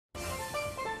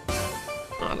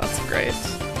that's great.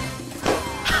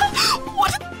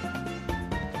 What?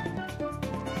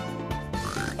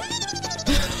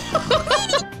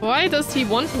 Why does he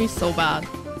want me so bad?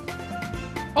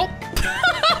 Oh.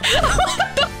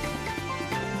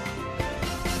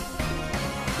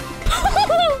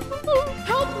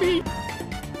 Help me.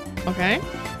 Okay,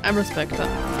 I respect that.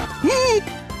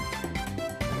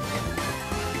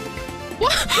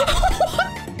 What?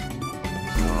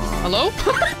 Hello?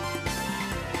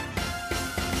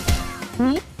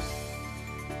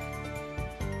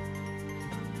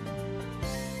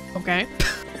 Okay.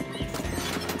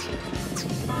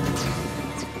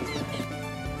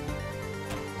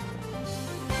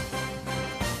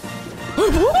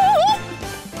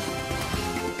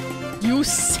 You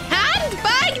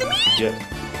sandbagged me? Yeah.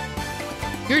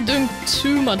 You're doing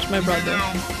too much, my brother.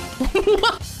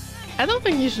 I don't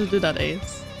think you should do that,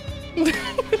 Ace.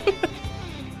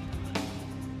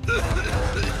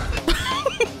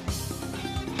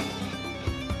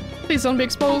 Please don't be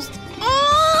exposed.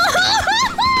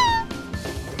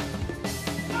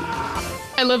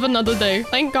 I live another day.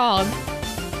 Thank God.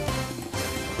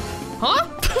 Huh?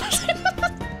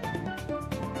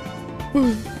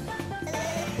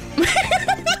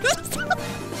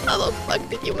 How the fuck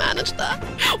did you manage that?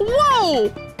 Whoa!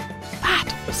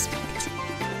 That respect.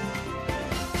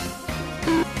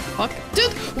 Fuck.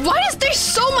 Dude, why is there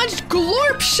so much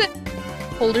glorp shit?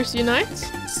 Holders unite.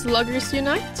 Sluggers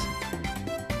unite.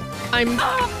 I'm...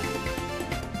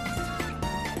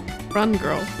 Run,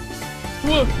 girl.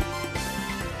 Whoa.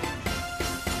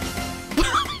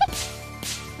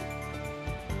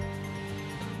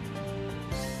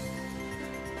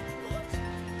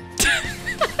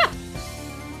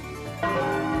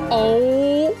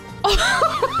 Oh.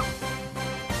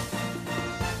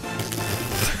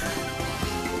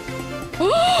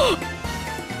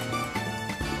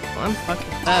 I'm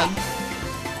fucking dead.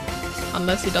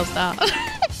 Unless he does that.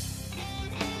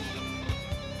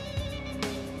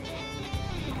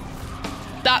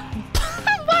 That...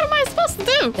 What am I supposed to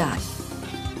do? Die.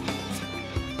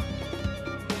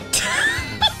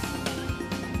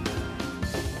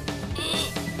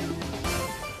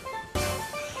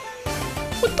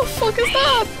 What the fuck is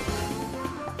that?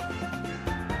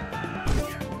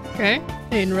 Okay,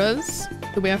 main res.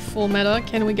 Do we have full meta?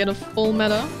 Can we get a full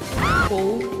meta?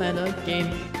 Full meta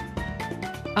game.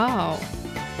 Oh.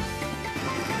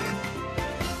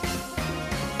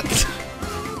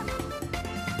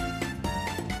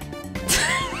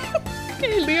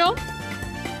 Okay, Leo.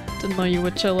 Didn't know you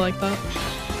would chill like that.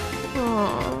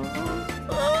 Aww.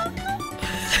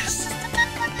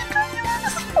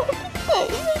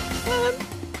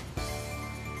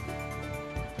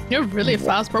 You're really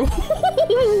fast, bro.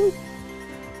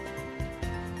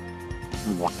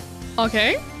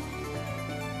 Okay.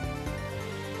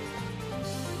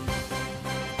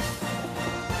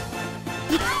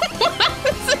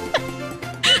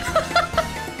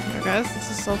 Alright guys,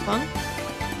 this is so fun.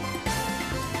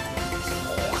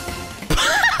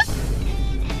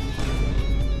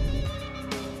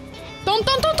 Don't!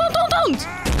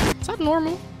 Is that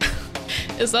normal?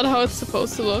 Is that how it's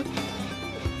supposed to look?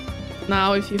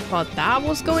 Now, if you thought that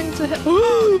was going to hit...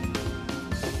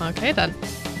 Okay, then.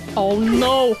 Oh,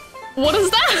 no. What is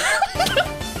that?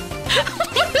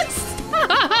 What is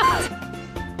that?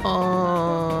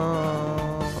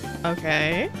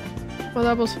 Okay. Well,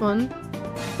 that was fun.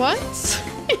 What?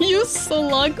 You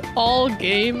slug all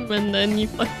game and then you...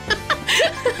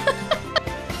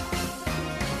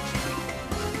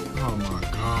 Oh my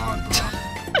god,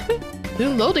 bro. New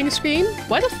loading screen?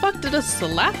 Why the fuck did it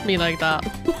slap me like that?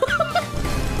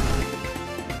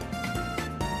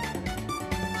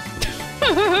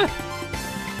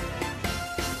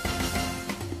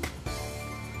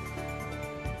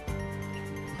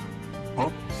 Huh?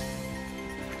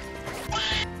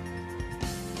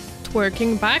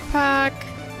 Twerking backpack.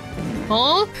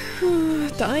 Huh?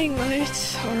 Dying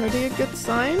light. Already a good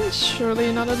sign.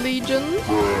 Surely not a legion.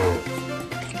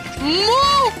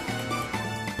 Move!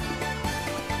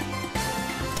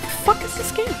 What the fuck is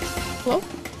this game? Hello?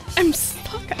 I'm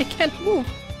stuck. I can't move.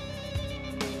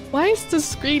 Why is the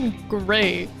screen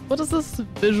gray? What is this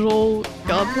visual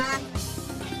gub?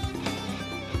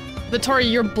 Vittori,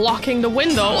 you're blocking the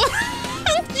window.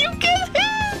 You can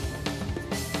hit!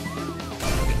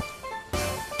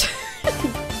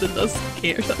 Did that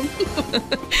scare them?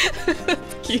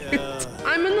 Cute. Yeah.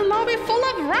 I'm in the lobby full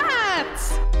of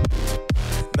rats!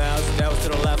 Mouse now to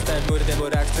the left and move them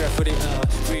with extra footy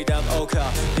freedom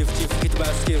oka lift you fit my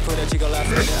skill for the jiggle last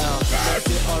minute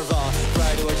over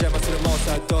right away jam to the most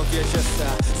don't be a just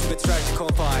spit try to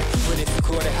confine when it's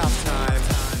cool at halftime